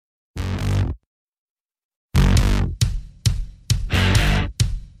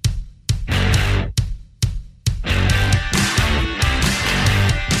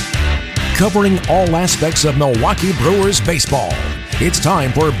covering all aspects of Milwaukee Brewers baseball. It's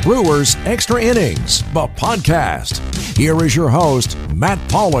time for Brewers Extra Innings, the podcast. Here is your host, Matt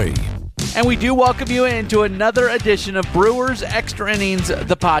Pauley. And we do welcome you into another edition of Brewers Extra Innings,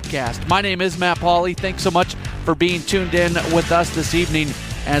 the podcast. My name is Matt Pauley. Thanks so much for being tuned in with us this evening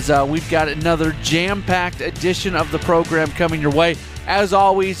as we've got another jam-packed edition of the program coming your way. As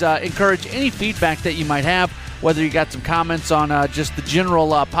always, encourage any feedback that you might have, whether you got some comments on just the general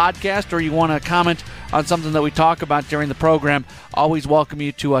podcast or you want to comment on something that we talk about during the program. Always welcome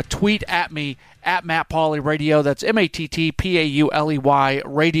you to tweet at me at Matt Pauley Radio. That's MattPauley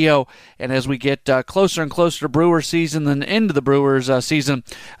Radio. And as we get closer and closer to Brewers season and into the Brewers season,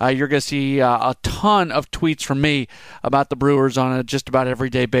 you're going to see a ton of tweets from me about the Brewers on a just about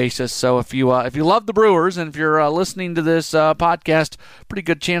everyday basis. So if you love the Brewers and if you're listening to this podcast, pretty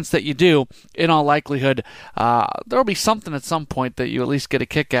good chance that you do. In all likelihood, there'll be something at some point that you at least get a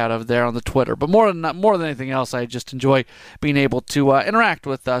kick out of there on the Twitter. But more than anything else, I just enjoy being able to interact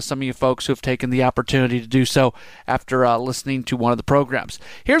with some of you folks who have taken the opportunity to do so after listening to one of the programs.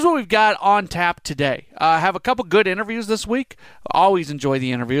 Here's what we've got on tap today. I have a couple good interviews this week. Always enjoy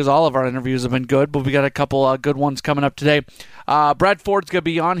the interviews. All of our interviews have been good, but we got a couple good ones coming up today. Brad Ford's going to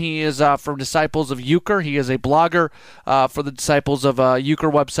be on. He is from Disciples of Uecker. He is a blogger for the Disciples of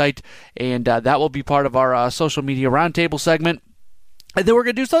Uecker website, and that will be part of our social media roundtable segment. And then we're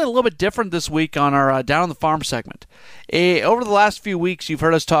going to do something a little bit different this week on our Down on the Farm segment. Over the last few weeks, you've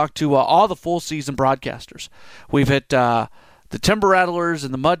heard us talk to all the full-season broadcasters. We've hit the Timber Rattlers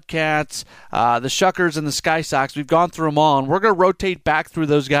and the Mudcats, the Shuckers and the Sky Sox. We've gone through them all, and we're going to rotate back through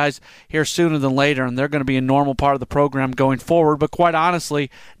those guys here sooner than later, and they're going to be a normal part of the program going forward. But quite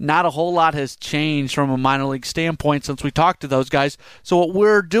honestly, not a whole lot has changed from a minor league standpoint since we talked to those guys. So what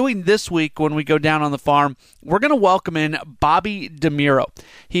we're doing this week when we go down on the farm, we're going to welcome in Bobby DeMuro.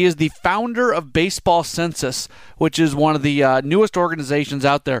 He is the founder of Baseball Census, which is one of the newest organizations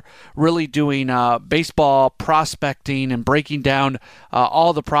out there really doing baseball prospecting and breaking down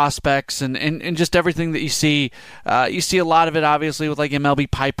all the prospects and just everything that you see. You see a lot of it, obviously, with like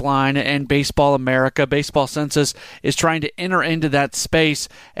MLB Pipeline and Baseball America. Baseball Census is trying to enter into that space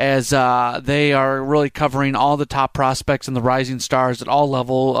as they are really covering all the top prospects and the rising stars at all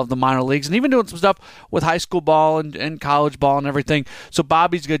level of the minor leagues, and even doing some stuff with high school ball and college ball and everything. So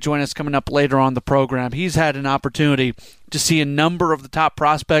Bobby's going to join us coming up later on the program. He's had an opportunity to see a number of the top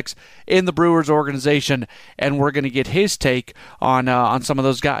prospects in the Brewers organization, and we're going to get his take on some of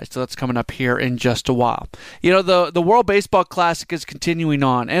those guys. So that's coming up here in just a while. You know, the World Baseball Classic is continuing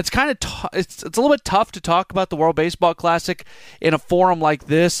on, and it's kind of it's a little bit tough to talk about the World Baseball Classic in a forum like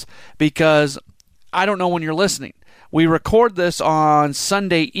this because I don't know when you're listening. We record this on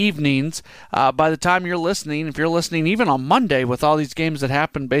Sunday evenings. By the time you're listening, if you're listening even on Monday with all these games that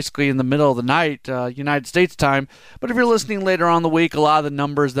happen basically in the middle of the night, United States time, but if you're listening later on the week, a lot of the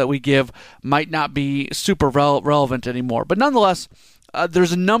numbers that we give might not be super relevant anymore. But nonetheless,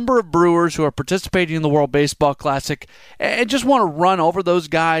 there's a number of Brewers who are participating in the World Baseball Classic and just want to run over those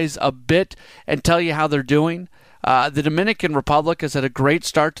guys a bit and tell you how they're doing. The Dominican Republic has had a great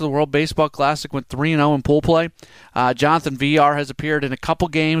start to the World Baseball Classic, went 3-0 in pool play. Jonathan Villar has appeared in a couple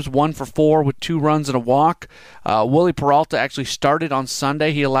games, 1 for 4 with 2 runs and a walk. Willie Peralta actually started on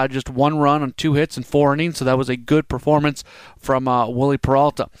Sunday. He allowed just 1 run on 2 hits in 4 innings, so that was a good performance from Willie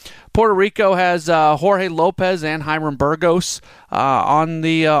Peralta. Puerto Rico has Jorge Lopez and Hiram Burgos on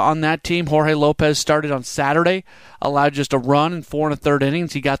that team. Jorge Lopez started on Saturday, allowed just a run in 4 1/3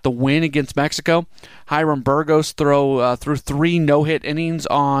 innings. He got the win against Mexico. Hiram Burgos threw 3 no-hit innings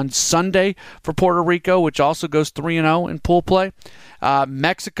on Sunday for Puerto Rico, which also goes 3-0 in pool play.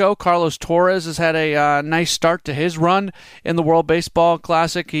 Mexico, Carlos Torres has had a nice start to his run in the World Baseball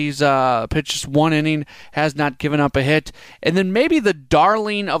Classic. He's pitched just 1 inning, has not given up a hit. And then maybe the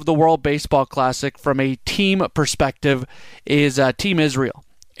darling of the World Baseball Classic from a team perspective is Team Israel.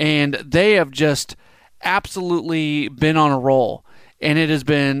 And they have just absolutely been on a roll. And it has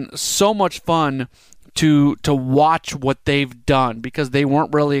been so much fun to watch what they've done because they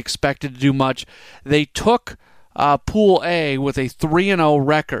weren't really expected to do much. They took Pool A with a 3-0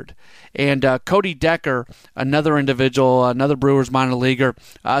 record. And Cody Decker, another individual, another Brewers minor leaguer,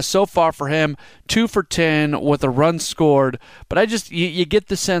 so far for him, 2 for 10 with a run scored. But you get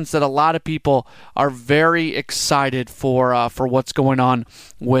the sense that a lot of people are very excited for what's going on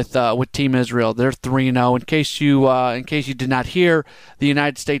with Team Israel. They're 3-0. In case you did not hear, the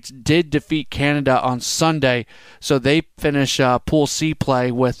United States did defeat Canada on Sunday, so they finish Pool C play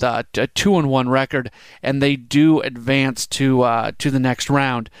with a 2-1 record, and they do do advance to the next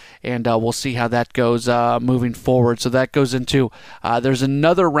round, and we'll see how that goes moving forward. So that goes into there's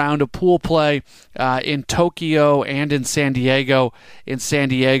another round of pool play in Tokyo and in San Diego. In San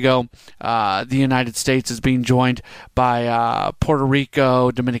Diego, the United States is being joined by Puerto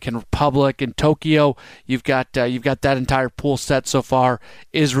Rico, Dominican Republic. In Tokyo, you've got that entire pool set so far.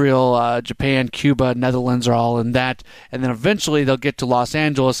 Israel, Japan, Cuba, Netherlands are all in that, and then eventually they'll get to Los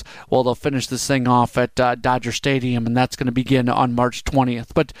Angeles. Well, they'll finish this thing off at Dodger Stadium, and that's going to begin on March 20th.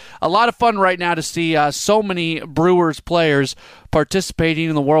 But a lot of fun right now to see so many Brewers players participating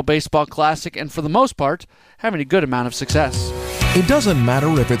in the World Baseball Classic, and for the most part, having a good amount of success. It doesn't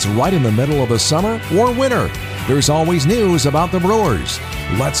matter if it's right in the middle of the summer or winter. There's always news about the Brewers.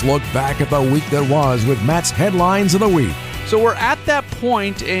 Let's look back at the week that was with Matt's Headlines of the Week. So we're at that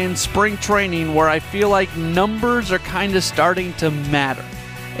point in spring training where I feel like numbers are kind of starting to matter.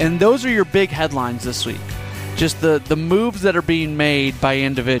 And those are your big headlines this week. Just the moves that are being made by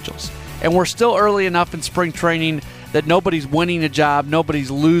individuals. And we're still early enough in spring training that nobody's winning a job, nobody's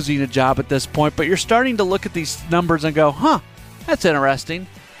losing a job at this point. But you're starting to look at these numbers and go, that's interesting.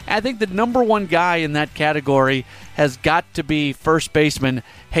 And I think the number one guy in that category has got to be first baseman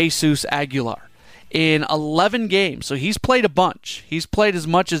Jesus Aguilar. In 11 games, so he's played a bunch. He's played as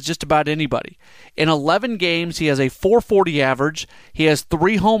much as just about anybody. In 11 games, he has a .440 average. He has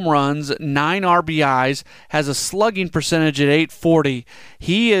 3 home runs, 9 RBIs, has a slugging percentage at .840.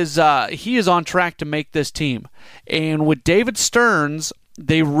 He is on track to make this team. And with David Stearns,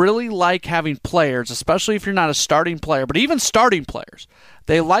 they really like having players, especially if you're not a starting player, but even starting players.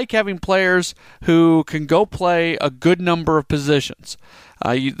 They like having players who can go play a good number of positions.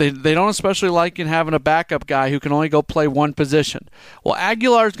 They don't especially like in having a backup guy who can only go play one position. Well,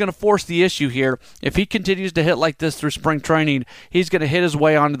 Aguilar is going to force the issue here. If he continues to hit like this through spring training, he's going to hit his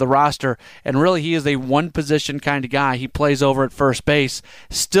way onto the roster, and really he is a one-position kind of guy. He plays over at first base.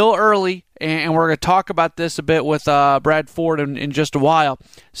 Still early, and we're going to talk about this a bit with Brad Ford in just a while.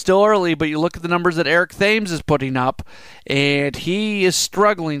 Still early, but you look at the numbers that Eric Thames is putting up, and he is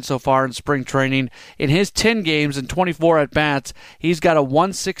struggling so far in spring training. In his 10 games and 24 at-bats, he's got a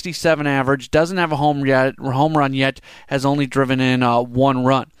 .167 average, doesn't have a home run yet, has only driven in 1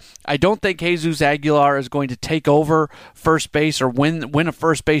 run. I don't think Jesus Aguilar is going to take over first base or win a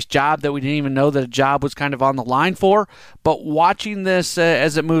first base job that we didn't even know that a job was kind of on the line for. But watching this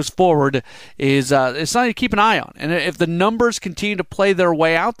as it moves forward is something to keep an eye on. And if the numbers continue to play their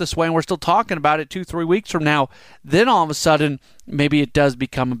way out this way, and we're still talking about it 2-3 weeks from now, then all of a sudden maybe it does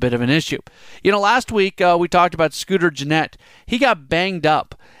become a bit of an issue. Last week we talked about Scooter Gennett. He got banged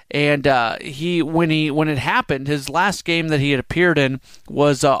up. And when it happened, his last game that he had appeared in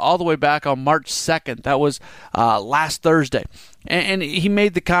was all the way back on March 2nd. That was last Thursday. And he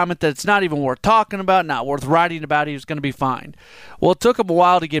made the comment that it's not even worth talking about, not worth writing about. He was going to be fine. Well, it took him a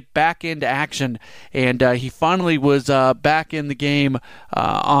while to get back into action, and he finally was back in the game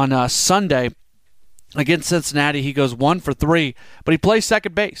on Sunday. Against Cincinnati, he goes 1 for 3, but he plays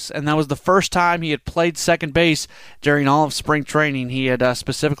second base, and that was the first time he had played second base during all of spring training. He had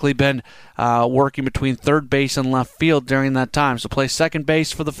specifically been working between third base and left field during that time, so plays second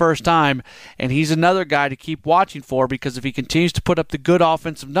base for the first time, and he's another guy to keep watching for because if he continues to put up the good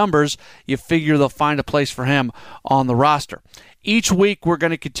offensive numbers, you figure they'll find a place for him on the roster. Each week, we're going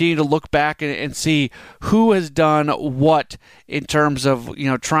to continue to look back and see who has done what in terms of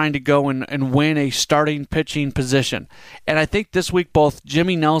trying to go and win a starting pitching position. And I think this week, both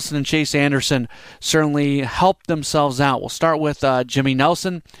Jimmy Nelson and Chase Anderson certainly helped themselves out. We'll start with Jimmy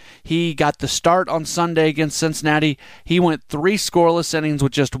Nelson. He got the start on Sunday against Cincinnati. He went 3 scoreless innings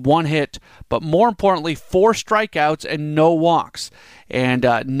with just 1 hit, but more importantly, 4 strikeouts and no walks. And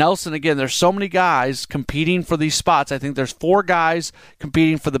Nelson, again, there's so many guys competing for these spots. I think there's 4 guys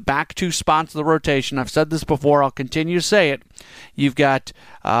competing for the back 2 spots of the rotation. I've said this before. I'll continue to say it. You've got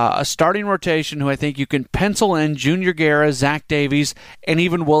a starting rotation who I think you can pencil in Junior Guerra, Zach Davies, and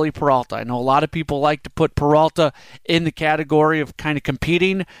even Willie Peralta. I know a lot of people like to put Peralta in the category of kind of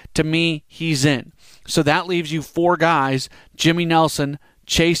competing. To me, he's in. So that leaves you 4 guys, Jimmy Nelson,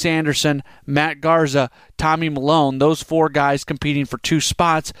 Chase Anderson, Matt Garza, Tommy Malone, those 4 guys competing for 2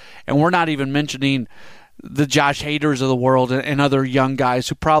 spots, and we're not even mentioning the Josh Haders of the world and other young guys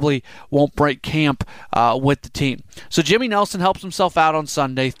who probably won't break camp with the team. So Jimmy Nelson helps himself out on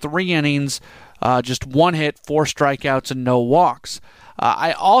Sunday, 3 innings, just 1 hit, 4 strikeouts, and no walks.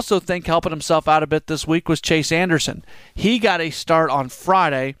 I also think helping himself out a bit this week was Chase Anderson. He got a start on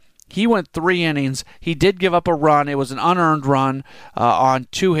Friday. He went 3 innings. He did give up a run. It was an unearned run on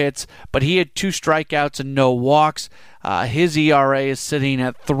 2 hits, but he had 2 strikeouts and no walks. His ERA is sitting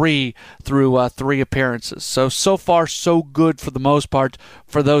at 3 through 3 appearances. So far, so good for the most part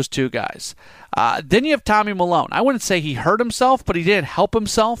for those two guys. Then you have Tommy Milone. I wouldn't say he hurt himself, but he didn't help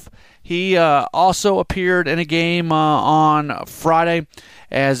himself. He also appeared in a game on Friday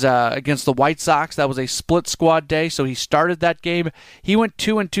as against the White Sox. That was a split squad day, so he started that game. He went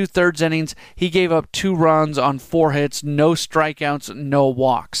 2 2/3 innings. He gave up 2 runs on 4 hits, no strikeouts, no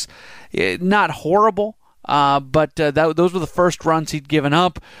walks. Not horrible. But those were the first runs he'd given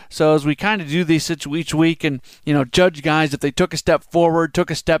up. So as we kind of do these each week and, judge guys if they took a step forward,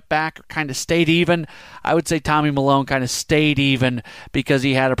 took a step back, or kind of stayed even, I would say Tommy Milone kind of stayed even because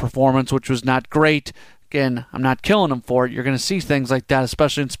he had a performance which was not great. Again, I'm not killing him for it. You're going to see things like that,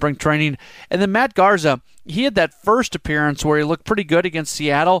 especially in spring training. And then Matt Garza, he had that first appearance where he looked pretty good against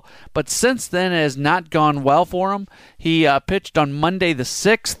Seattle, but since then it has not gone well for him. He pitched on Monday the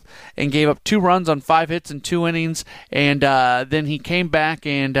 6th and gave up 2 runs on 5 hits in 2 innings, and then he came back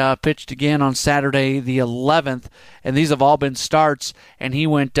and pitched again on Saturday the 11th, and these have all been starts, and he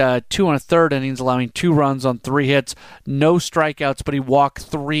went 2 1/3 innings, allowing 2 runs on 3 hits, no strikeouts, but he walked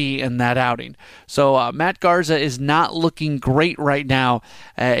 3 in that outing. So Matt Garza is not looking great right now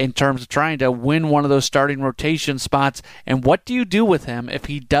in terms of trying to win one of those starting rotation spots, and what do you do with him if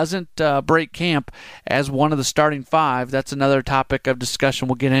he doesn't break camp as one of the starting 5? That's another topic of discussion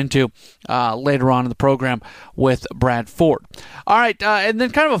we'll get into later on in the program with Brad Ford. All right, and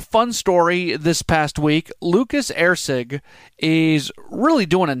then kind of a fun story this past week. Lucas Erceg is really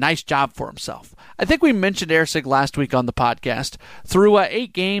doing a nice job for himself. I think we mentioned Erceg last week on the podcast. Through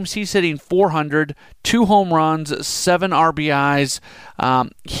 8 games, he's hitting .400, 2 home runs, 7 RBIs.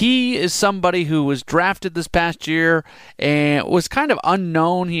 He is somebody who was drafted this past year and was kind of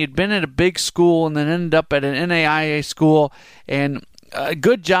unknown. He had been at a big school and then ended up at an NAIA school, and a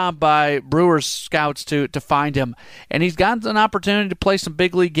good job by Brewers scouts to find him. And he's gotten an opportunity to play some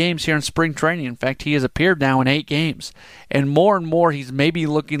big league games here in spring training. In fact, he has appeared now in 8 games. And more, he's maybe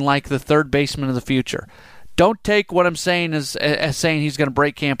looking like the third baseman of the future. Don't take what I'm saying as saying he's going to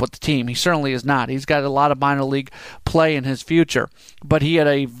break camp with the team. He certainly is not. He's got a lot of minor league play in his future. But he had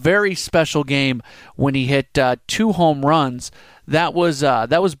a very special game when he hit 2 home runs. That was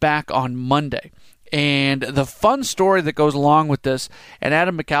back on Monday. And the fun story that goes along with this, and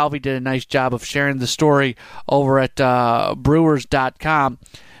Adam McAlvey did a nice job of sharing the story over at Brewers.com.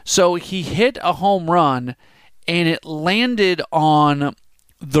 So he hit a home run, and it landed on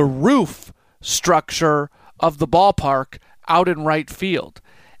the roof structure of the ballpark out in right field.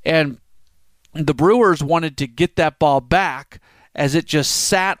 And the Brewers wanted to get that ball back as it just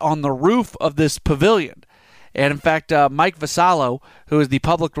sat on the roof of this pavilion. And in fact, Mike Vassallo, who is the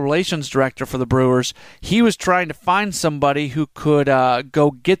public relations director for the Brewers, he was trying to find somebody who could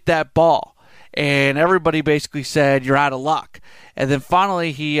go get that ball. And everybody basically said, you're out of luck. And then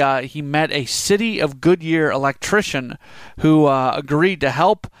finally he met a City of Goodyear electrician who agreed to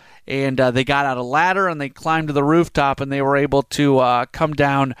help. And they got out a ladder and they climbed to the rooftop and they were able to come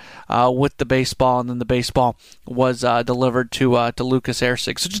down with the baseball, and then the baseball was delivered to Lucas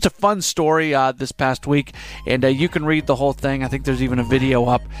Erceg. So just a fun story this past week, and you can read the whole thing. I think there's even a video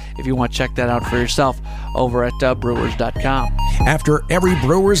up if you want to check that out for yourself over at Brewers.com. After every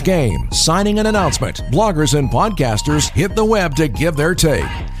Brewers game, signing an announcement, bloggers and podcasters hit the web to give their take.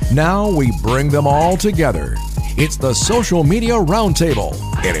 Now we bring them all together. It's the Social Media Roundtable,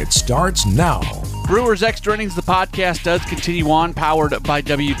 and it starts now. Brewers Extra Innings, the podcast, does continue on, powered by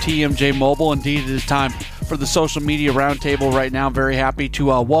WTMJ Mobile. Indeed, it is time for the Social Media Roundtable right now. Very happy to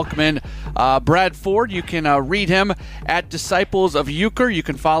welcome in Brad Ford. You can read him at Disciples of Uecker. You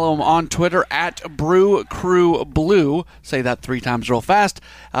can follow him on Twitter at BrewCrewBlue. Say that 3 times real fast.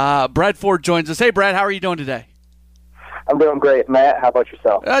 Brad Ford joins us. Hey, Brad, how are you doing today? I'm doing great. Matt, how about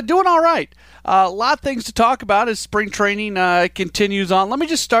yourself? Doing all right. A lot of things to talk about as spring training continues on. Let me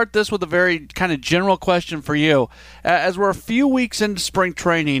just start this with a very kind of general question for you. As we're a few weeks into spring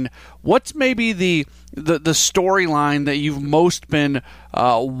training, what's maybe the storyline that you've most been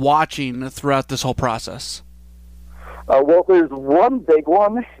watching throughout this whole process? Well, there's one big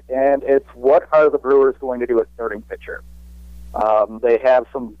one, and it's what are the Brewers going to do at starting pitcher? They have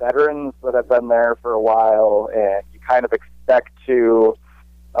some veterans that have been there for a while, and you kind of expect to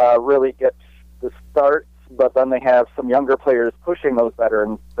really get the starts, but then they have some younger players pushing those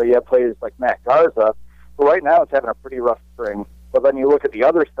veterans. So you have players like Matt Garza, who right now is having a pretty rough spring. But then you look at the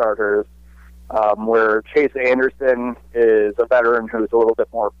other starters, where Chase Anderson is a veteran who's a little bit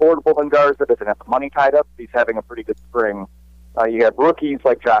more affordable than Garza, doesn't have the money tied up. He's having a pretty good spring. You have rookies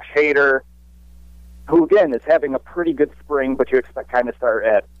like Josh Hader, who, again, is having a pretty good spring, but you expect kind of start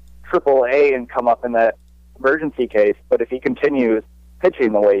at AAA and come up in that emergency case, but if he continues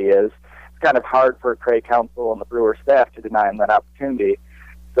pitching the way he is, it's kind of hard for Craig Counsell and the Brewers staff to deny him that opportunity.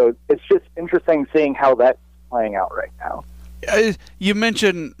 So it's just interesting seeing how that's playing out right now. You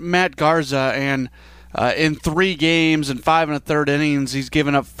mentioned Matt Garza, and in 3 games and 5 1/3 innings, he's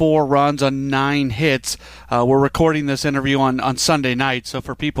given up 4 runs on 9 hits. We're recording this interview on Sunday night, so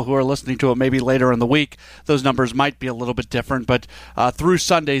for people who are listening to it maybe later in the week, those numbers might be a little bit different. But through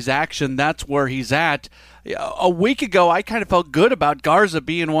Sunday's action, that's where he's at. A week ago, I kind of felt good about Garza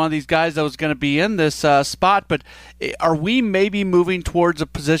being one of these guys that was going to be in this spot, but are we maybe moving towards a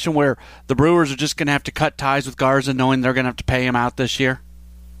position where the Brewers are just going to have to cut ties with Garza, knowing they're going to have to pay him out this year?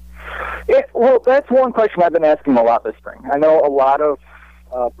 Yeah, well, that's one question I've been asking a lot this spring. I know a lot of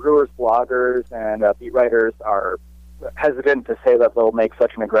Brewers bloggers and beat writers are hesitant to say that they'll make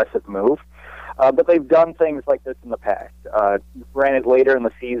such an aggressive move. But they've done things like this in the past. Granted, later in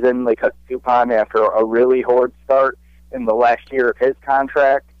the season, they cut Suppan after a really horrid start in the last year of his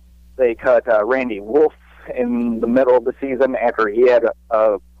contract. They cut Randy Wolf in the middle of the season after he had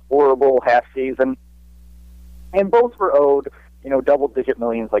a horrible half season. And both were owed, double-digit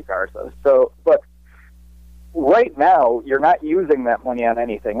millions like Garza. So, but right now, you're not using that money on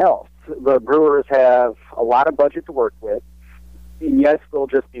anything else. The Brewers have a lot of budget to work with. Yes, they'll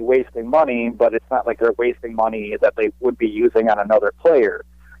just be wasting money, but it's not like they're wasting money that they would be using on another player.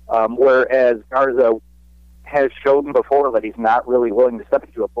 Whereas Garza has shown before that he's not really willing to step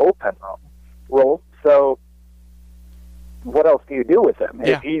into a bullpen role. So what else do you do with him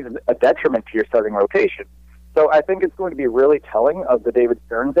if he's a detriment to your starting rotation? So I think it's going to be really telling of the David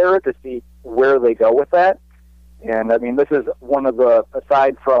Stearns era to see where they go with that. And, I mean, this is one of the,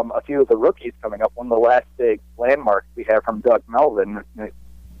 aside from a few of the rookies coming up, one of the last big landmarks we have from Doug Melvin,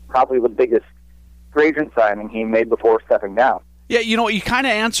 probably the biggest free agent signing he made before stepping down. Yeah, you kind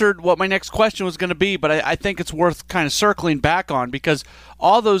of answered what my next question was going to be, but I think it's worth kind of circling back on, because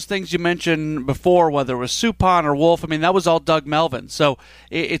all those things you mentioned before, whether it was Suppan or Wolf, I mean, that was all Doug Melvin. So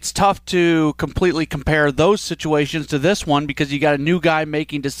it's tough to completely compare those situations to this one because you got a new guy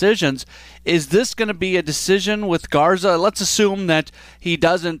making decisions. Is this going to be a decision with Garza? Let's assume that he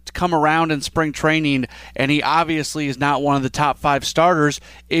doesn't come around in spring training, and he obviously is not one of the top 5 starters.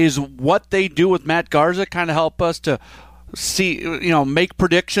 Is what they do with Matt Garza kind of help us to see, make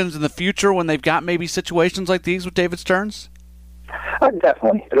predictions in the future when they've got maybe situations like these with David Stearns?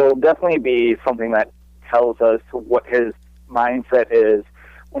 Definitely. It'll definitely be something that tells us what his mindset is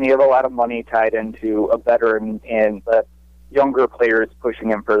when you have a lot of money tied into a veteran and the younger players pushing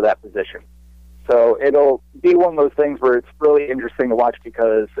him for that position. So it'll be one of those things where it's really interesting to watch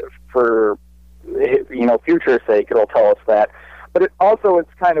because for, future's sake, it'll tell us that. But it's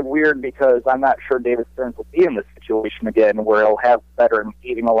kind of weird because I'm not sure David Stearns will be in this situation again where he'll have veterans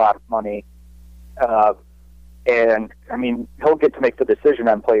eating a lot of money. And, I mean, he'll get to make the decision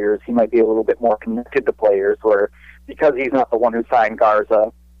on players. He might be a little bit more connected to players where, because he's not the one who signed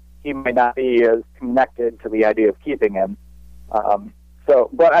Garza, he might not be as connected to the idea of keeping him.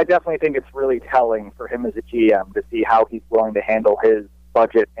 But I definitely think it's really telling for him as a GM to see how he's willing to handle his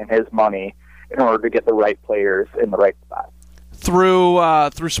budget and his money in order to get the right players in the right spot.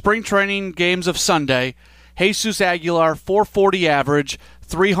 Through spring training games of Sunday, Jesus Aguilar, 440 average,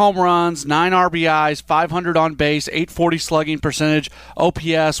 3 home runs, 9 RBIs, 500 on base, 840 slugging percentage,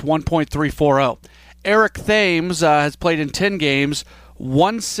 OPS 1.340. Eric Thames has played in 10 games,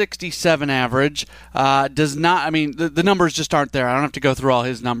 167 average. The numbers just aren't there. I don't have to go through all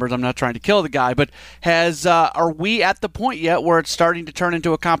his numbers. I'm not trying to kill the guy, but are we at the point yet where it's starting to turn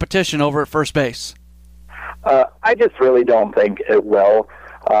into a competition over at first base? I just really don't think it will.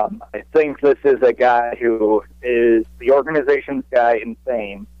 I think this is a guy who is the organization's guy in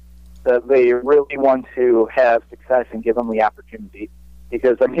fame, that they really want to have success and give him the opportunity.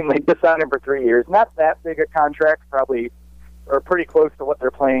 Because, I mean, they just signed him for 3 years. Not that big a contract, probably, or pretty close to what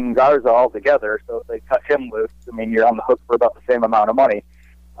they're paying Garza altogether. So if they cut him loose, I mean, you're on the hook for about the same amount of money.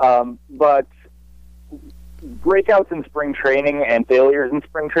 But breakouts in spring training and failures in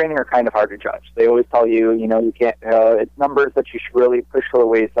spring training are kind of hard to judge. They always tell you, you can't, it's numbers that you should really push to the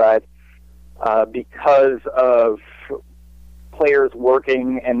wayside because of players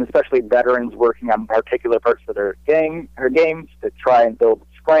working, and especially veterans working on particular parts of their games to try and build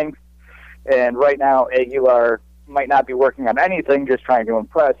strength. And right now, Aguilar might not be working on anything, just trying to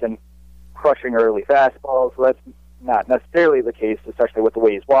impress and crushing early fastballs. So that's not necessarily the case, especially with the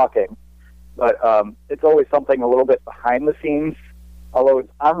way he's walking. But it's always something a little bit behind the scenes, although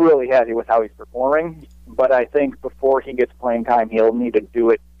I'm really happy with how he's performing. But I think before he gets playing time, he'll need to do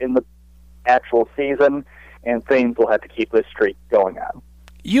it in the actual season, and Thames will have to keep this streak going on.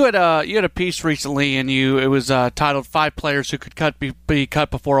 You had a piece recently, and it was titled "5 Players Who Could be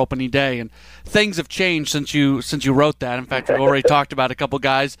cut before opening day," and things have changed since you wrote that. In fact, we've already talked about a couple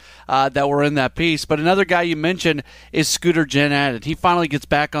guys that were in that piece. But another guy you mentioned is Scooter Gennett, and he finally gets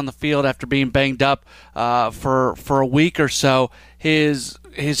back on the field after being banged up for a week or so. His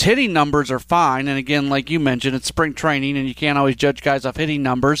hitting numbers are fine, and again, like you mentioned, it's spring training, and you can't always judge guys off hitting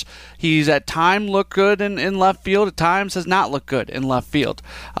numbers. He's at times looked good in left field, at times has not looked good in left field.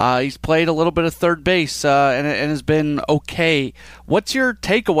 He's played a little bit of third base and has been okay. What's your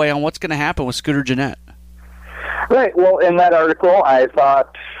takeaway on what's going to happen with Scooter Gennett? Right. Well, in that article, I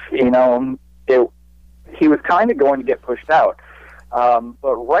thought, he was kind of going to get pushed out.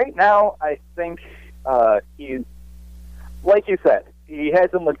 But right now, I think he's, like you said, he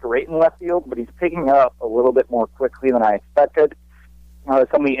hasn't looked great in left field, but he's picking up a little bit more quickly than I expected.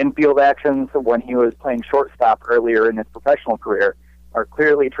 Some of the infield actions when he was playing shortstop earlier in his professional career are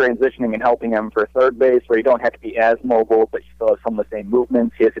clearly transitioning and helping him for third base, where you don't have to be as mobile, but you still have some of the same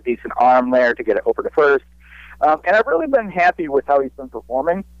movements. He has a decent arm there to get it over to first. And I've really been happy with how he's been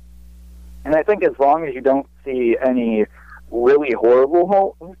performing. And I think as long as you don't see any really horrible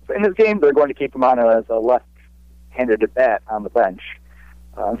holes in his game, they're going to keep him on as a left-handed at bat on the bench.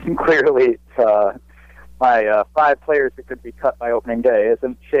 Clearly, my 5 players that could be cut by opening day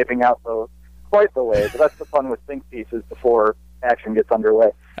isn't shaping out quite the way, but that's the fun with think pieces before action gets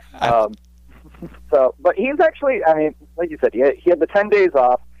underway. But he's actually, like you said, he had the 10 days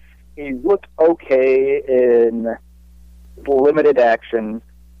off. He looked okay in limited action,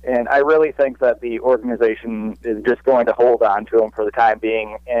 and I really think that the organization is just going to hold on to him for the time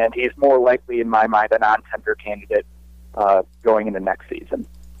being, and he's more likely, in my mind, a non-tender candidate going into next season.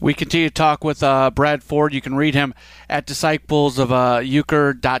 We continue to talk with Brad Ford. You can read him at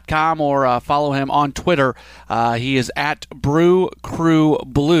disciplesofUecker.com or follow him on Twitter. He is at Brew Crew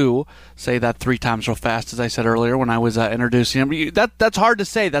Blue. Say that 3 times real fast, as I said earlier when I was introducing him. That's hard to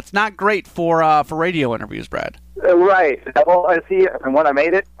say. That's not great for radio interviews, Brad. Right. Well, I see. And when I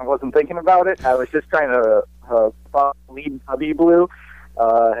made it, I wasn't thinking about it. I was just trying to lead Bobby Blue.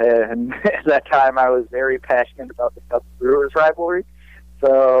 And at that time, I was very passionate about the Cubs-Brewers rivalry.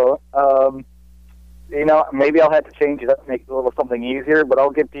 So, maybe I'll have to change it up, make it a little something easier, but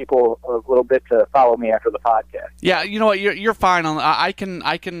I'll give people a little bit to follow me after the podcast. Yeah, you know what? You're fine. I can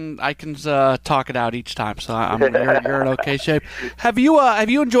talk it out each time, so you're in okay shape. Have you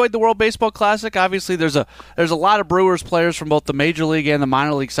enjoyed the World Baseball Classic? Obviously, there's a lot of Brewers players from both the major league and the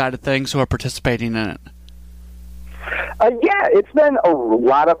minor league side of things who are participating in it. Yeah, it's been a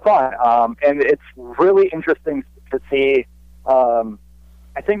lot of fun, and it's really interesting to see.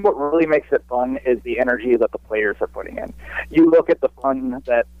 I think what really makes it fun is the energy that the players are putting in. You look at the fun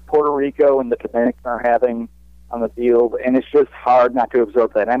that Puerto Rico and the Dominican are having on the field, and it's just hard not to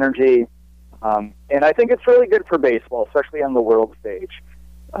absorb that energy. And I think it's really good for baseball, especially on the world stage.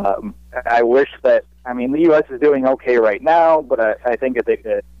 I wish that, the U.S. is doing okay right now, but I think if they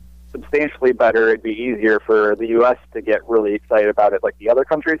did substantially better, it'd be easier for the U.S. to get really excited about it like the other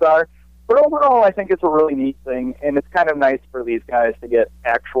countries are. But overall, I think it's a really neat thing, and it's kind of nice for these guys to get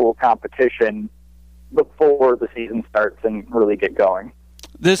actual competition before the season starts and really get going.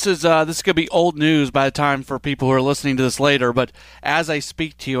 This is going to be old news by the time for people who are listening to this later, but as I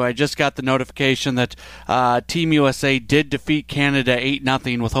speak to you, I just got the notification that Team USA did defeat Canada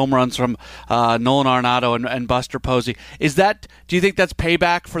 8-0 with home runs from Nolan Arenado and Buster Posey. Do you think that's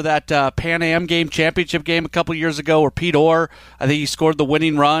payback for that Pan Am championship game a couple years ago where Pete Orr, I think he scored the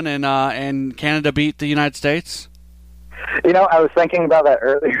winning run and Canada beat the United States? I was thinking about that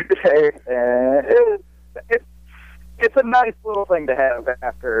earlier today, and it's a nice little thing to have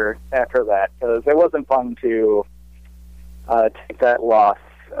after that, because it wasn't fun to take that loss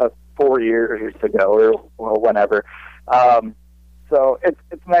 4 years ago or whenever. So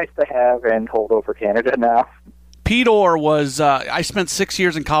it's nice to have and hold over Canada now. Pete Orr was, I spent 6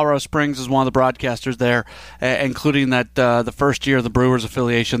 years in Colorado Springs as one of the broadcasters there, including that the first year of the Brewers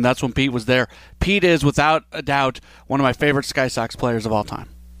affiliation. That's when Pete was there. Pete is, without a doubt, one of my favorite Sky Sox players of all time.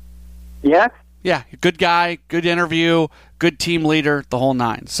 Yeah? Yeah, good guy, good interview, good team leader, the whole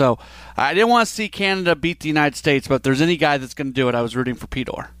nine. So I didn't want to see Canada beat the United States, but if there's any guy that's going to do it, I was rooting for Pete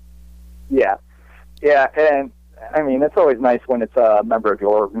Orr. Yeah, and it's always nice when it's a member of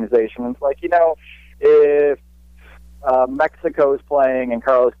your organization. It's like, if Mexico's playing and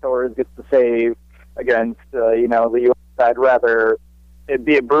Carlos Torres gets to save against, the U.S., I'd rather it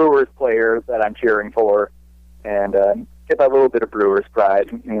be a Brewers player that I'm cheering for and get that little bit of Brewers pride.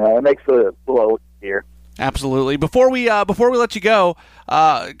 It makes the blow here. Absolutely. Before we let you go,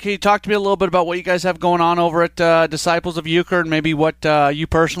 can you talk to me a little bit about what you guys have going on over at Disciples of Uecker, and maybe what you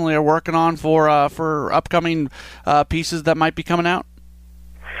personally are working on for upcoming pieces that might be coming out?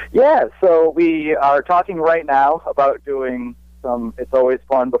 Yeah, so we are talking right now about doing some. It's always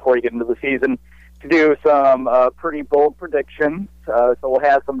fun before you get into the season to do some pretty bold predictions. So we'll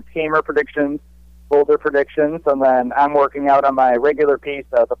have some tamer predictions, bolder predictions, and then I'm working out on my regular piece,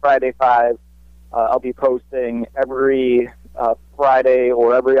 the Friday 5. I'll be posting every Friday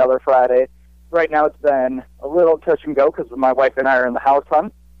or every other Friday. Right now it's been a little touch and go because my wife and I are in the house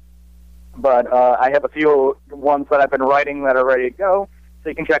hunt. But I have a few ones that I've been writing that are ready to go, so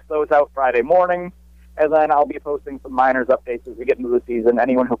you can check those out Friday morning. And then I'll be posting some minors updates as we get into the season.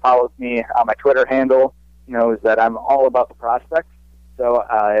 Anyone who follows me on my Twitter handle knows that I'm all about the prospects. So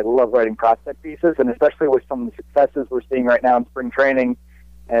I love writing prospect pieces, and especially with some of the successes we're seeing right now in spring training,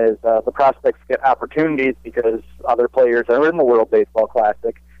 as the prospects get opportunities because other players are in the World Baseball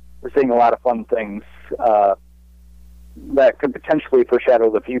Classic. We're seeing a lot of fun things that could potentially foreshadow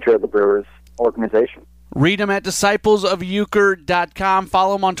the future of the Brewers organization. Read them at disciplesofeuecker.com.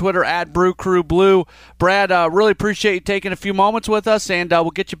 Follow them on Twitter at BrewCrewBlue. Brad, really appreciate you taking a few moments with us, and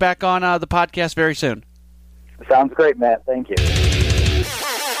we'll get you back on the podcast very soon. Sounds great, Matt. Thank you.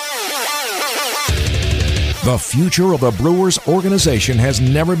 The future of the Brewers organization has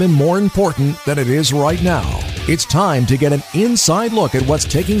never been more important than it is right now. It's time to get an inside look at what's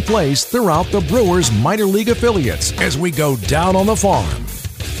taking place throughout the Brewers minor league affiliates as we go down on the farm.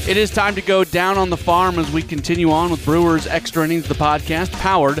 It is time to go down on the farm as we continue on with Brewers Extra Innings, the podcast,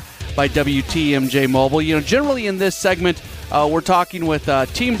 powered by WTMJ Mobile. You know, generally in this segment, we're talking with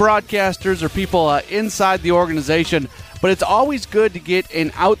team broadcasters or people inside the organization, but it's always good to get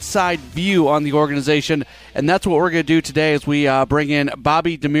an outside view on the organization, and that's what we're going to do today as we bring in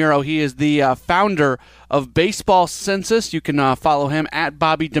Bobby DeMuro. He is the founder of Baseball Census. You can follow him at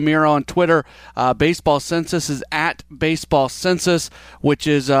Bobby DeMuro on Twitter. Baseball Census is at Baseball Census, which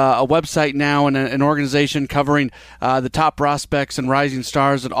is a website now and an organization covering the top prospects and rising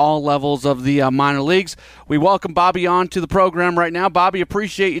stars at all levels of the minor leagues. We welcome Bobby on to the program right now. Bobby,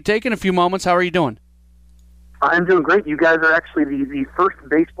 appreciate you taking a few moments. How are you doing? I'm doing great. You guys are actually the first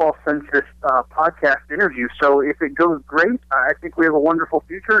Baseball Census podcast interview, so if it goes great, I think we have a wonderful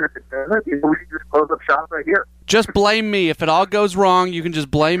future, and if it doesn't, we should just close up shop right here. Just blame me. If it all goes wrong, you can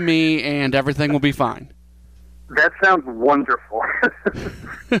just blame me, and everything will be fine. That sounds wonderful.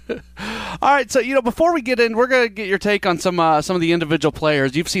 All right, so before we get in, we're going to get your take on some of the individual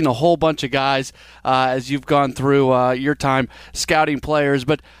players. You've seen a whole bunch of guys as you've gone through your time scouting players,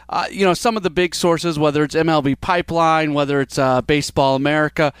 but some of the big sources, whether it's MLB Pipeline, whether it's Baseball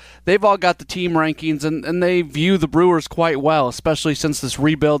America, they've all got the team rankings, and they view the Brewers quite well, especially since this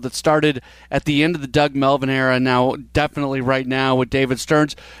rebuild that started at the end of the Doug Melvin era, now definitely right now with David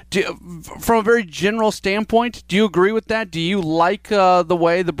Stearns. From a very general standpoint, do you agree with that? Do you like the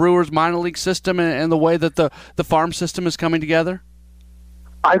way the Brewers minor league system and the way that the farm system is coming together?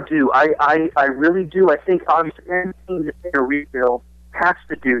 I do. I really do. I think obviously anything that's in a rebuild has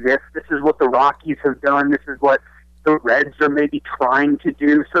to do this. This is what the Rockies have done. This is what the Reds are maybe trying to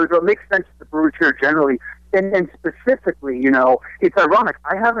do. So it makes sense to the Brewers here generally. And specifically, it's ironic.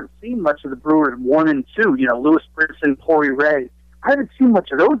 I haven't seen much of the Brewers 1 and 2, Lewis Brinson, Corey Ray. I haven't seen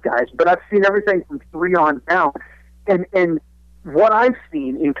much of those guys, but I've seen everything from 3 on down. And what I've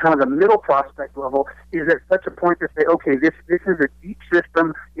seen in kind of the middle prospect level is at such a point to say, okay, this is a deep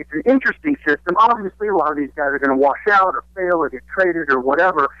system. It's an interesting system. Obviously, a lot of these guys are going to wash out or fail or get traded or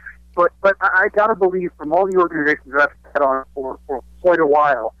whatever. But I got to believe from all the organizations that I've had on for quite a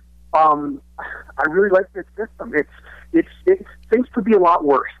while, I really like this system. It things could be a lot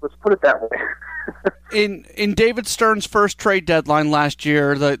worse. Let's put it that way. In David Stearns' first trade deadline last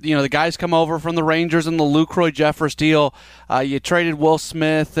year, the guys come over from the Rangers in the Lucroy Jeffress deal. You traded Will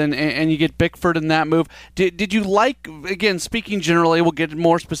Smith and you get Bickford in that move. Did you like, again, speaking generally, we'll get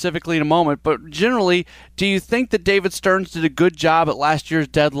more specifically in a moment, but generally, do you think that David Stearns did a good job at last year's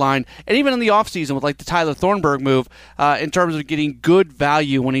deadline and even in the offseason with like the Tyler Thornburg move in terms of getting good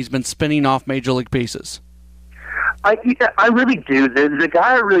value when he's been spinning off major league pieces? I really do. The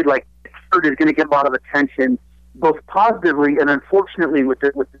guy I really like is going to get a lot of attention, both positively and unfortunately with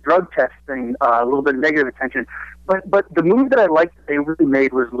the drug test thing, a little bit of negative attention. But the move that I liked that they really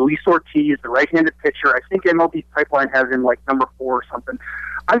made was Luis Ortiz, the right-handed pitcher. I think MLB Pipeline has him like number 4 or something.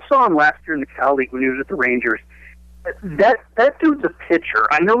 I saw him last year in the Cal League when he was at the Rangers. That dude's a pitcher.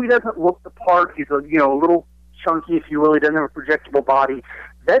 I know he doesn't look the part. He's a little chunky, if you will. He doesn't have a projectable body.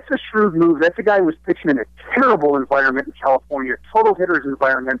 That's a shrewd move. That's a guy who was pitching in a terrible environment in California, total hitter's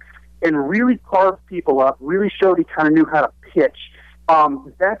environment. and really carved people up, really showed he kind of knew how to pitch.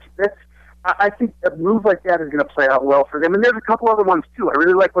 I think a move like that is going to play out well for them. And there's a couple other ones, too. I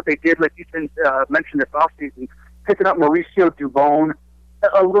really like what they did, like you mentioned this offseason, picking up Mauricio Dubon,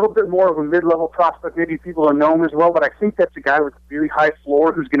 a little bit more of a mid-level prospect. Maybe people don't know him as well, but I think that's a guy with a really high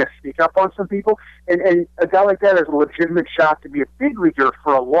floor who's going to sneak up on some people. And a guy like that has a legitimate shot to be a big leaguer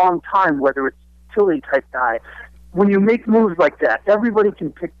for a long time, whether it's utility-type guy. When you make moves like that, everybody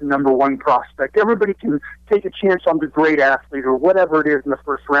can pick the number one prospect. Everybody can take a chance on the great athlete or whatever it is in the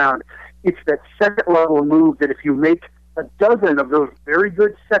first round. It's that second-level move that if you make a dozen of those very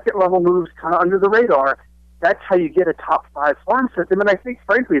good second-level moves kind of under the radar, that's how you get a top-5 farm system. And I think,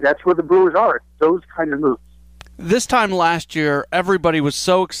 frankly, that's where the Brewers are, those kind of moves. This time last year, everybody was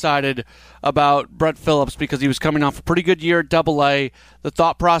so excited about Brett Phillips because he was coming off a pretty good year at Double-A. The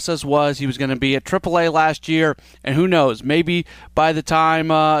thought process was he was going to be at Triple-A last year, and who knows, maybe by the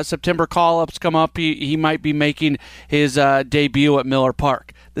time September call-ups come up, he might be making his debut at Miller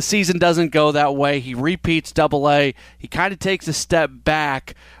Park. The season doesn't go that way. He repeats Double-A. He kind of takes a step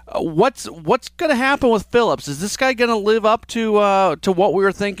back. What's going to happen with Phillips? Is this guy going to live up to what we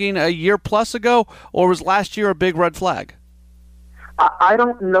were thinking a year plus ago, or was last year a big red flag? I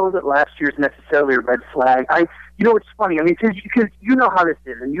don't know that last year's necessarily a red flag. It's funny. I mean, because you know how this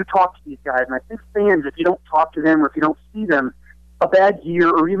is, and you talk to these guys, and I think fans, if you don't talk to them or if you don't see them, a bad year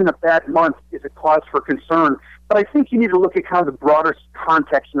or even a bad month is a cause for concern. But I think you need to look at kind of the broader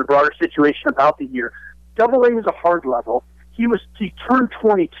context and the broader situation about the year. Double-A is a hard level. He turned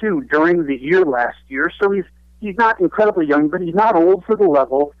 22 during the year last year, so he's not incredibly young, but he's not old for the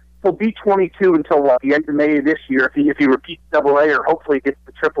level. He'll be 22 until the end of May of this year if he repeats Double-A or hopefully gets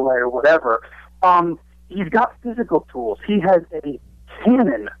to Triple-A or whatever. He's got physical tools. He has a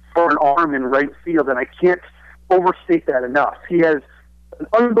cannon for an arm in right field, and I can't overstate that enough. He has an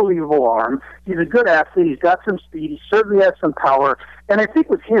unbelievable arm. He's a good athlete. He's got some speed. He certainly has some power. And I think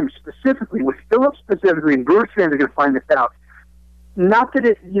with him specifically, with Phillips specifically, and Brewers fans are going to find this out, not that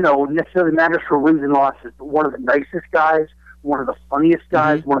it, necessarily matters for wins and losses, but one of the nicest guys, one of the funniest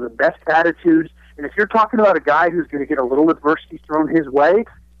guys, one of the best attitudes. And if you're talking about a guy who's going to get a little adversity thrown his way,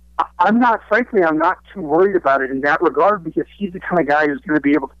 I'm not too worried about it in that regard because he's the kind of guy who's going to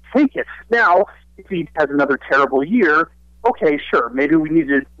be able to take it. Now, if he has another terrible year, okay, sure, maybe we need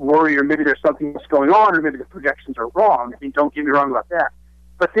to worry or maybe there's something else going on or maybe the projections are wrong. I mean, don't get me wrong about that.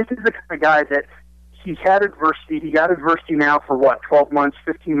 But this is the kind of guy that he's had adversity. He got adversity now for 12 months,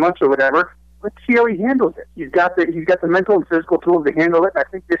 15 months or whatever. Let's see how he handles it. He's got the mental and physical tools to handle it. I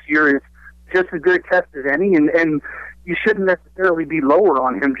think this year is just as good a test as any, and you shouldn't necessarily be lower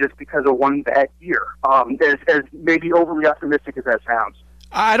on him just because of one bad year, as maybe overly optimistic as that sounds.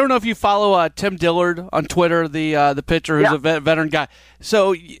 I don't know if you follow Tim Dillard on Twitter, the pitcher who's a veteran guy.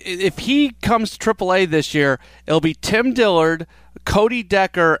 So if he comes to AAA this year, it'll be Tim Dillard, Cody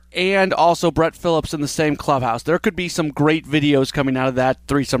Decker, and also Brett Phillips in the same clubhouse. There could be some great videos coming out of that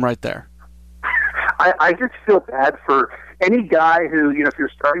threesome right there. I just feel bad for any guy who, if you're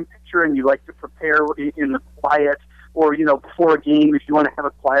a starting pitcher and you like to prepare in the quiet or, before a game if you want to have a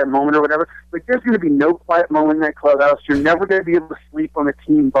quiet moment or whatever. Like, there's going to be no quiet moment in that clubhouse. You're never going to be able to sleep on the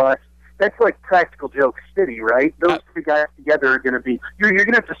team bus. That's like Practical Joke City, right? Those three guys together are going to be – you're going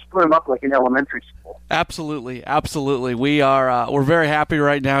to have to split them up like in elementary school. Absolutely, absolutely. We're very happy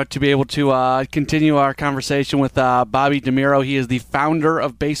right now to be able to continue our conversation with Bobby DeMuro. He is the founder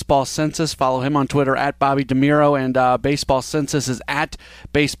of Baseball Census. Follow him on Twitter at Bobby DeMuro, and Baseball Census is at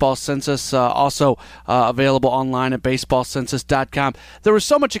Baseball Census, also available online at baseballcensus.com. There was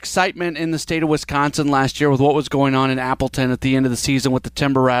so much excitement in the state of Wisconsin last year with what was going on in Appleton at the end of the season with the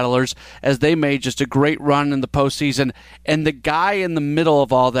Timber Rattlers, as they made just a great run in the postseason. And the guy in the middle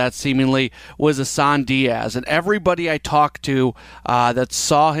of all that, seemingly, was Asan Diaz. And everybody I talked to that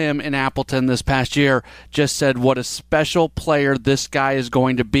saw him in Appleton this past year just said what a special player this guy is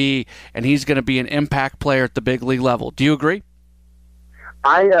going to be, and he's going to be an impact player at the big league level. Do you agree?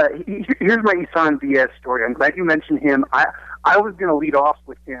 Here's my Asan Diaz story. I'm glad you mentioned him. I was going to lead off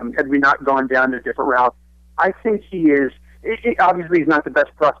with him had we not gone down a different route. I think he is... obviously, he's not the best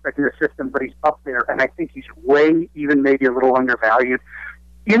prospect in the system, but he's up there, and I think he's way, even maybe a little undervalued.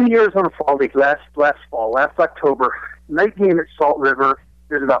 In the Arizona Fall League last October, night game at Salt River,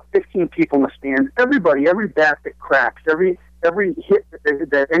 there's about 15 people in the stands. Everybody, every bat that cracks, every hit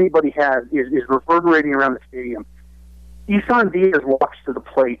that anybody has is reverberating around the stadium. Asan Diaz walks to the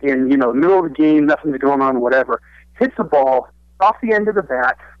plate in, the middle of the game, nothing's going on, whatever, hits a ball off the end of the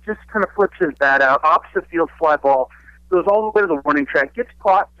bat, just kind of flips his bat out, opposite field fly ball, goes all the way to the warning track, gets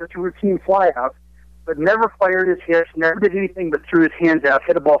caught, just a routine fly out, but never fired his hips, never did anything but threw his hands out,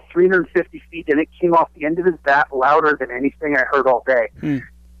 hit a ball 350 feet, and it came off the end of his bat louder than anything I heard all day.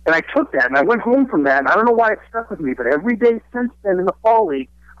 And I took that, and I went home from that, and I don't know why it stuck with me, but every day since then in the fall league,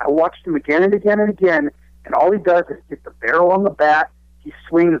 I watched him again and again and again, and all he does is get the barrel on the bat. He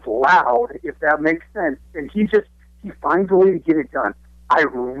swings loud, if that makes sense, and he finds a way to get it done. I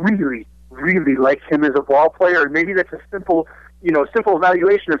really, really like him as a ball player, and maybe that's a simple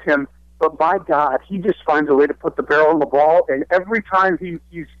evaluation of him, but by God, he just finds a way to put the barrel on the ball, and every time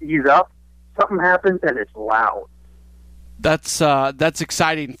he's up, something happens, and it's loud. That's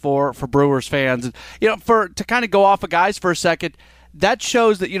exciting for Brewers fans. To kind of go off of guys for a second, that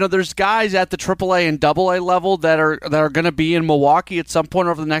shows that there's guys at the AAA and AA level that are going to be in Milwaukee at some point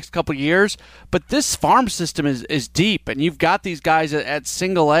over the next couple of years. But this farm system is deep, and you've got these guys at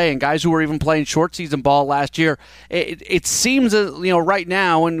Single A and guys who were even playing short season ball last year. It seems right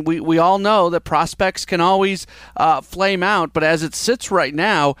now, and we all know that prospects can always flame out, but as it sits right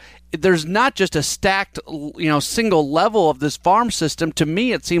now, there's not just a stacked, single level of this farm system. To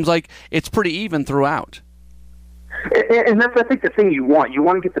me, it seems like it's pretty even throughout. And that's, I think, the thing you want. You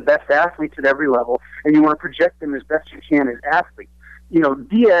want to get the best athletes at every level, and you want to project them as best you can as athletes.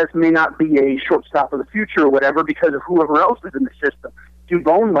 Diaz may not be a shortstop of the future or whatever because of whoever else is in the system.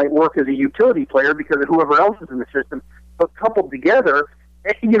 Dubon might work as a utility player because of whoever else is in the system. But coupled together,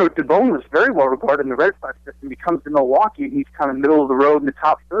 Dubon was very well regarded in the Red Sox system. He comes to Milwaukee, and he's kind of middle of the road in the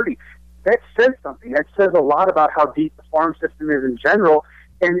top 30. That says something. That says a lot about how deep the farm system is in general.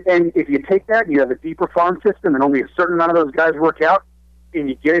 And if you take that and you have a deeper farm system and only a certain amount of those guys work out, and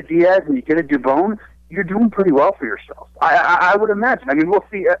you get a Diaz and you get a Dubon, you're doing pretty well for yourself. I would imagine. I mean, we'll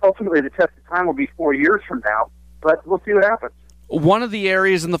see. Ultimately, the test of time will be 4 years from now, but we'll see what happens. One of the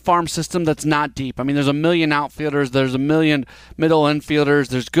areas in the farm system that's not deep. I mean, there's a million outfielders, there's a million middle infielders,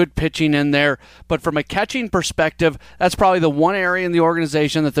 there's good pitching in there. But from a catching perspective, that's probably the one area in the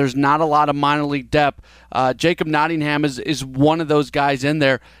organization that there's not a lot of minor league depth. Jacob Nottingham is one of those guys in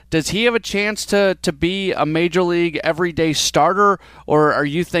there. Does he have a chance to be a major league everyday starter, or are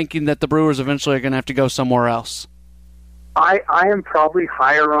you thinking that the Brewers eventually are going to have to go somewhere else? I am probably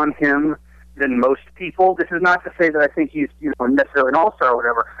higher on him than most people. This is not to say that I think he's necessarily an all-star or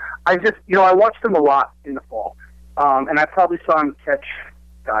whatever. I just I watched him a lot in the fall, and I probably saw him catch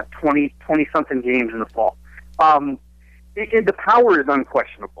 20-something games in the fall. The power is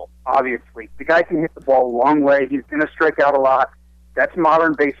unquestionable, obviously. The guy can hit the ball a long way. He's going to strike out a lot. That's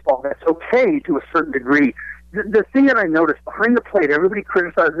modern baseball. That's okay to a certain degree. The thing that I noticed, behind the plate, everybody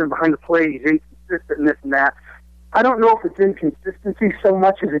criticizes him behind the plate. He's inconsistent and this and that. I don't know if it's inconsistency so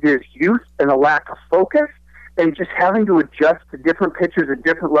much as it is youth and a lack of focus and just having to adjust to different pitchers at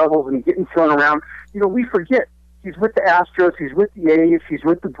different levels and getting thrown around. We forget. He's with the Astros. He's with the A's. He's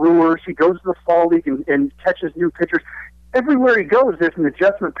with the Brewers. He goes to the fall league and catches new pitchers. Everywhere he goes, there's an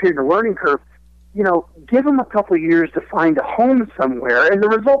adjustment period, a learning curve. Give him a couple of years to find a home somewhere, and the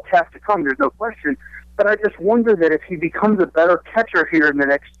results have to come. There's no question. But I just wonder that if he becomes a better catcher here in the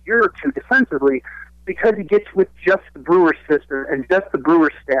next year or two defensively, because he gets with just the Brewers system and just the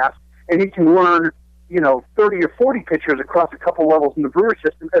Brewers staff, and he can learn, 30 or 40 pitchers across a couple levels in the Brewers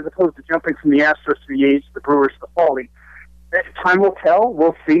system, as opposed to jumping from the Astros to the A's to the Brewers to the fall league. Time will tell.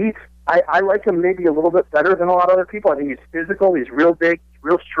 We'll see. I like him maybe a little bit better than a lot of other people. I think he's physical. He's real big,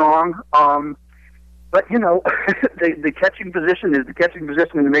 real strong. But, the catching position is the catching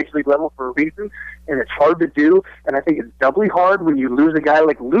position in the Major League level for a reason, and it's hard to do. And I think it's doubly hard when you lose a guy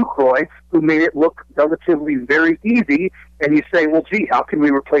like Lucroy, who made it look relatively very easy, and you say, well, gee, how can we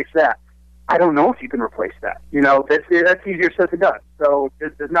replace that? I don't know if you can replace that. That's easier said than done. So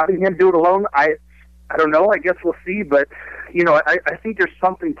does Nottingham do it alone? I don't know. I guess we'll see. But, I think there's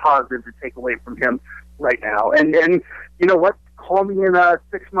something positive to take away from him right now. And you know what? Call me in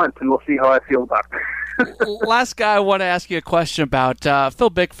 6 months, and we'll see how I feel about it. Last guy I want to ask you a question about. Phil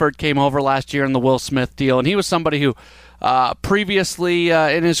Bickford came over last year in the Will Smith deal, and he was somebody who previously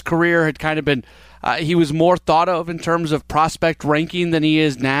in his career had kind of been he was more thought of in terms of prospect ranking than he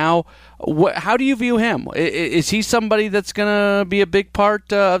is now. How do you view him? Is he somebody that's going to be a big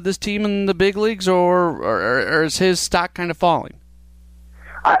part of this team in the big leagues, or is his stock kind of falling?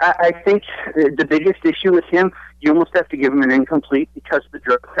 I think the biggest issue with him, you almost have to give him an incomplete because of the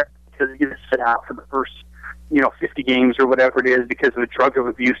drug test, because he's going to sit out for the first 50 games or whatever it is because of a drug of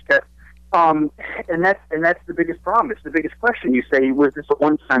abuse test. And that's the biggest problem. It's the biggest question. You say, was this a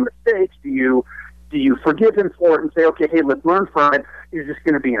one-time mistake? Do you forgive him for it and say, okay, hey, let's learn from it? Is this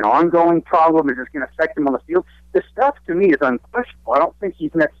going to be an ongoing problem? Is this going to affect him on the field? This stuff, to me, is unquestionable. I don't think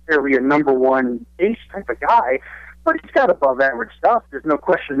he's necessarily a number one ace type of guy, but he's got above average stuff. There's no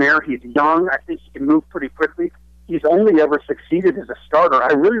question there. He's young. I think he can move pretty quickly. He's only ever succeeded as a starter.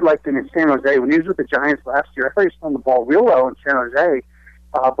 I really liked him in San Jose. When he was with the Giants last year, I thought he was throwing the ball real well in San Jose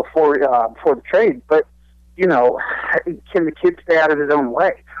before the trade. But, you know, can the kid stay out of his own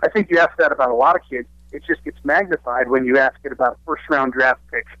way? I think you ask that about a lot of kids. It just gets magnified when you ask it about a first-round draft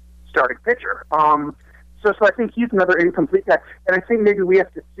pick starting pitcher. So I think he's another incomplete guy. And I think maybe we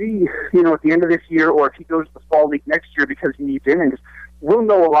have to see, you know, at the end of this year, or if he goes to the fall league next year because he needs innings, we'll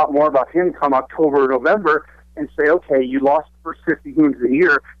know a lot more about him come October or November and say, okay, you lost the first 50 games of the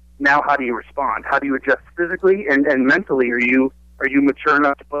year. Now how do you respond? How do you adjust physically and mentally? Are you mature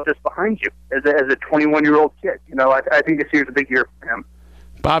enough to put this behind you as a 21-year-old kid? You know, I think this year's a big year for him.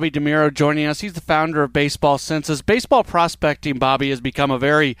 Bobby DeMuro joining us. He's the founder of Baseball Census. Baseball prospecting, Bobby, has become a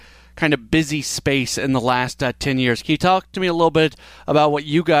very kind of busy space in the last 10 years. Can you talk to me a little bit about what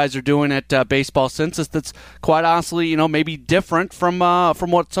you guys are doing at Baseball Census that's quite honestly, you know, maybe different from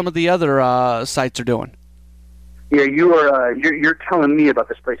what some of the other sites are doing? Yeah, you're telling me about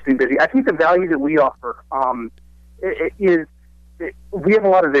this place being busy. I think the value that we offer is we have a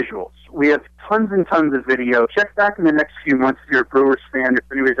lot of visuals. We have tons and tons of video. Check back in the next few months if you're a Brewers fan,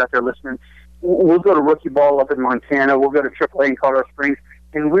 if anybody's out there listening. We'll go to Rookie Ball up in Montana. We'll go to AAA in Colorado Springs,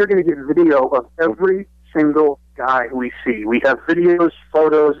 and we're going to get video of every single guy we see. We have videos,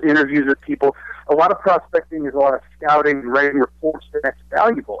 photos, interviews with people. A lot of prospecting is a lot of scouting and writing reports, and that's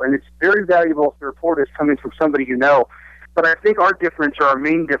valuable. And it's very valuable if the report is coming from somebody you know. But I think our difference, or our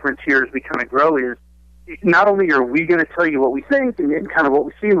main difference here as we kind of grow, is not only are we going to tell you what we think and kind of what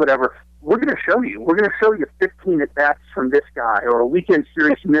we see and whatever, we're going to show you. We're going to show you 15 at-bats from this guy, or a weekend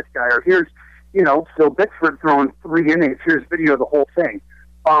series from this guy, or here's, you know, Phil Bickford throwing 3 innings. Here's video of the whole thing.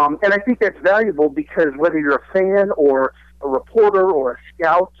 And I think that's valuable because whether you're a fan or a reporter or a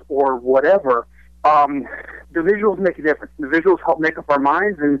scout or whatever, the visuals make a difference. The visuals help make up our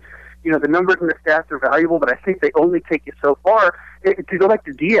minds, and you know the numbers and the stats are valuable, but I think they only take you so far. To go back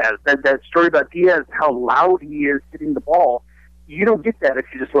to Diaz, that story about Diaz, how loud he is hitting the ball, you don't get that if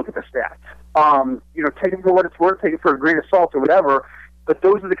you just look at the stats. You know, take it for what it's worth, take it for a grain of salt or whatever, but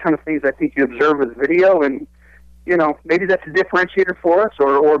those are the kind of things I think you observe with video, and you know, maybe that's a differentiator for us,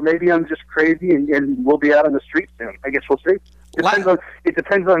 or maybe I'm just crazy and we'll be out on the street soon. I guess we'll see. It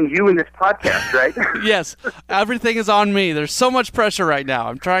depends on you and this podcast, right? Yes, everything is on me. There's so much pressure right now.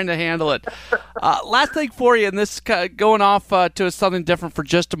 I'm trying to handle it. Last thing for you, and this going off to something different for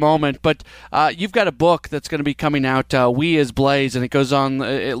just a moment, but you've got a book that's going to be coming out, We As Blaze, and it goes on.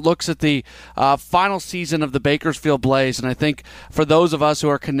 It looks at the final season of the Bakersfield Blaze, and I think for those of us who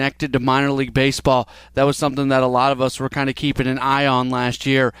are connected to minor league baseball, that was something that a lot of us were kind of keeping an eye on last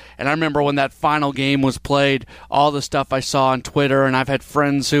year. And I remember when that final game was played, all the stuff I saw on Twitter, and I've had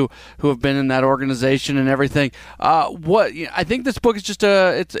friends who have been in that organization and everything. I think this book is just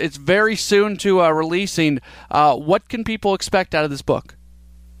it's very soon to releasing. What can people expect out of this book?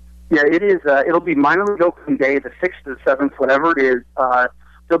 Yeah, it is. It'll be minor league opening day, the 6th to the 7th, whatever it is.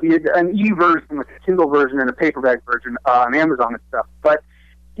 There'll be an e-version, like a Kindle version, and a paperback version on Amazon and stuff. But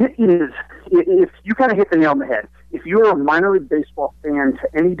it is, if you kind of hit the nail on the head, if you're a minor league baseball fan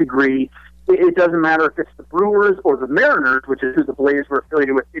to any degree, it doesn't matter if it's the Brewers or the Mariners, which is who the Blaze were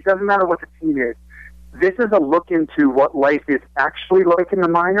affiliated with. It doesn't matter what the team is. This is a look into what life is actually like in the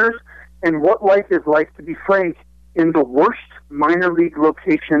minors and what life is like, to be frank, in the worst minor league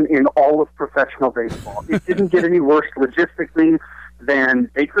location in all of professional baseball. It didn't get any worse logistically than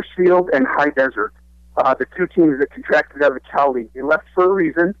Bakersfield and High Desert, the two teams that contracted out of the Cal League. They left for a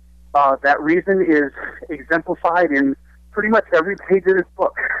reason. That reason is exemplified in pretty much every page of this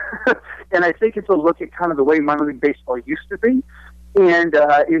book. And I think it's a look at kind of the way minor league baseball used to be. And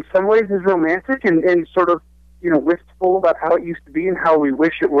in some ways is romantic and sort of, you know, wistful about how it used to be and how we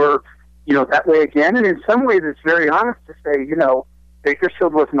wish it were, you know, that way again. And in some ways it's very honest to say, you know,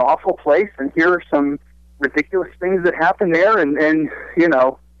 Bakersfield was an awful place, and here are some ridiculous things that happened there, and you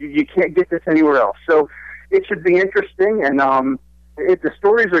know, you can't get this anywhere else. So it should be interesting, and the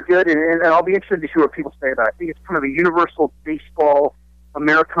stories are good, and I'll be interested to hear what people say about it. I think it's kind of a universal baseball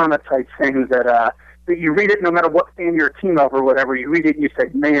Americana type thing that you read it no matter what fan you're a team of or whatever. You read it and you say,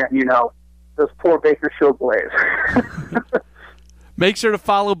 man, you know, those poor Bakersfield Blaze. Make sure to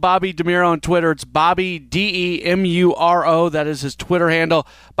follow Bobby DeMuro on Twitter. It's Bobby, DeMuro. That is his Twitter handle.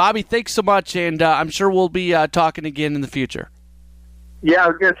 Bobby, thanks so much, and I'm sure we'll be talking again in the future. Yeah, I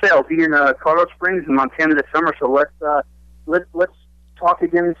was going to say, I'll be in Colorado Springs in Montana this summer, so let's talk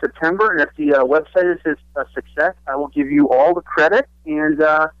again in September, and if the website is a success, I will give you all the credit, and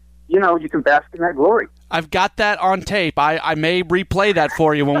you know, you can bask in that glory. I've got that on tape. I may replay that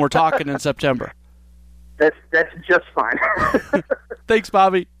for you when we're talking in September. That's just fine. Thanks,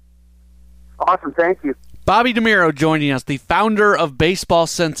 Bobby. Awesome, thank you. Bobby DeMuro joining us, the founder of Baseball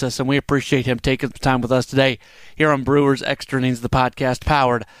Census, and we appreciate him taking the time with us today here on Brewers Extra Innings, the podcast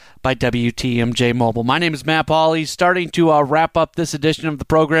powered by WTMJ Mobile. My name is Matt Pauley, starting to wrap up this edition of the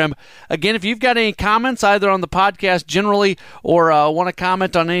program. Again, if you've got any comments either on the podcast generally or want to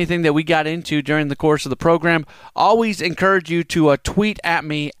comment on anything that we got into during the course of the program, always encourage you to tweet at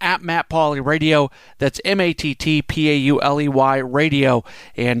me at Matt Pauley Radio. That's MattPauley Radio.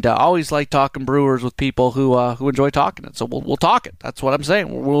 And always like talking Brewers with people who enjoy talking it. So we'll talk it. That's what I'm saying.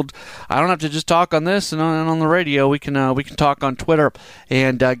 I don't have to just talk on this and on the radio. We can talk on Twitter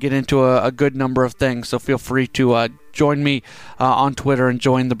and get into a good number of things. So feel free to join me on Twitter and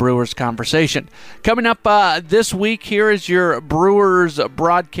join the Brewers conversation. Coming up this week, here is your Brewers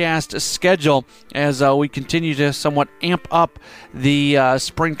broadcast schedule as we continue to somewhat amp up the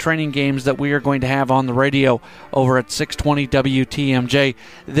spring training games that we are going to have on the radio over at 620 WTMJ.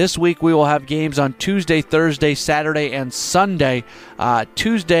 This week we will have games on Tuesday, Thursday, Saturday, and Sunday.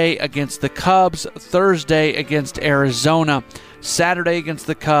 Tuesday against the Cubs, Thursday against Arizona, Saturday against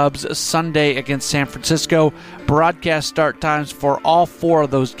the Cubs, Sunday against San Francisco. Broadcast start times for all four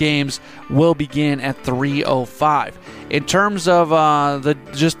of those games will begin at 3:05. In terms of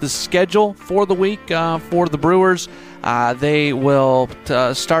the schedule for the week for the Brewers, they will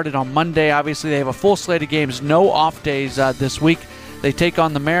start it on Monday. Obviously, they have a full slate of games, no off days this week. They take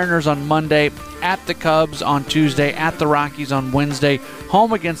on the Mariners on Monday, at the Cubs on Tuesday, at the Rockies on Wednesday,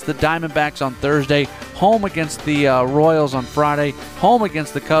 home against the Diamondbacks on Thursday, home against the Royals on Friday, home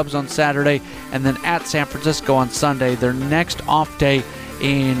against the Cubs on Saturday, and then at San Francisco on Sunday. Their next off day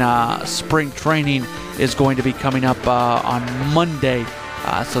in spring training is going to be coming up on Monday.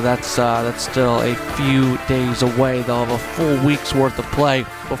 So that's still a few days away. They'll have a full week's worth of play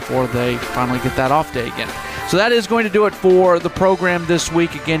before they finally get that off day again. So that is going to do it for the program this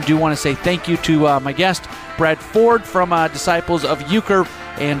week. Again, do want to say thank you to my guest, Brad Ford from Disciples of Uecker,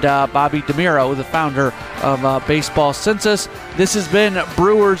 and Bobby DeMuro, the founder of Baseball Census. This has been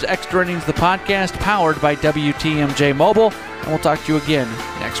Brewers Extra Innings, the podcast powered by WTMJ Mobile, and we'll talk to you again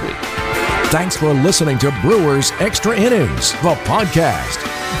next week. Thanks for listening to Brewers Extra Innings, the podcast.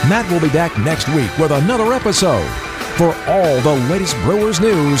 Matt will be back next week with another episode. For all the latest Brewers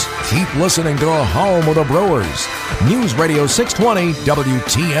news, keep listening to the home of the Brewers, News Radio 620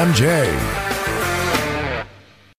 WTMJ.